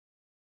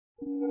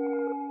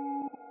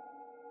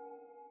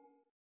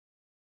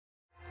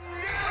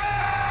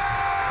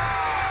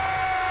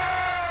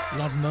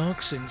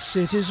landmarks in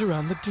cities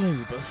around the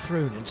globe are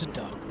thrown into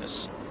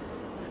darkness.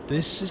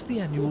 This is the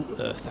annual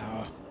Earth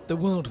Hour, the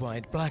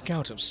worldwide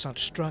blackout of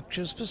such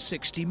structures for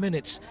 60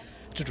 minutes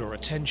to draw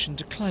attention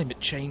to climate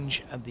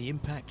change and the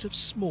impact of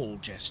small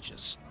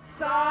gestures.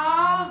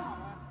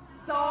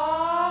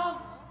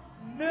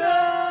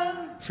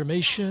 From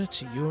Asia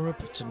to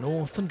Europe to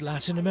North and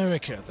Latin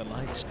America, the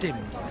lights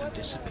dimmed and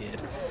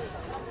disappeared.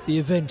 The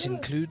event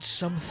includes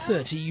some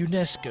 30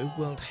 UNESCO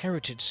World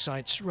Heritage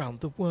Sites around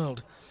the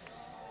world.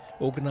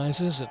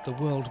 Organisers at the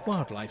World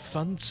Wildlife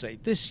Fund say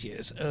this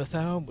year's Earth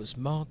Hour was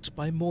marked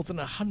by more than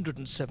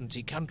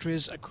 170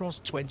 countries across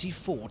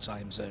 24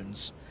 time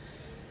zones.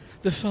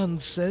 The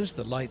fund says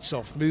the Lights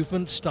Off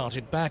movement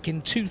started back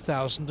in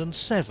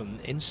 2007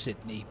 in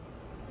Sydney.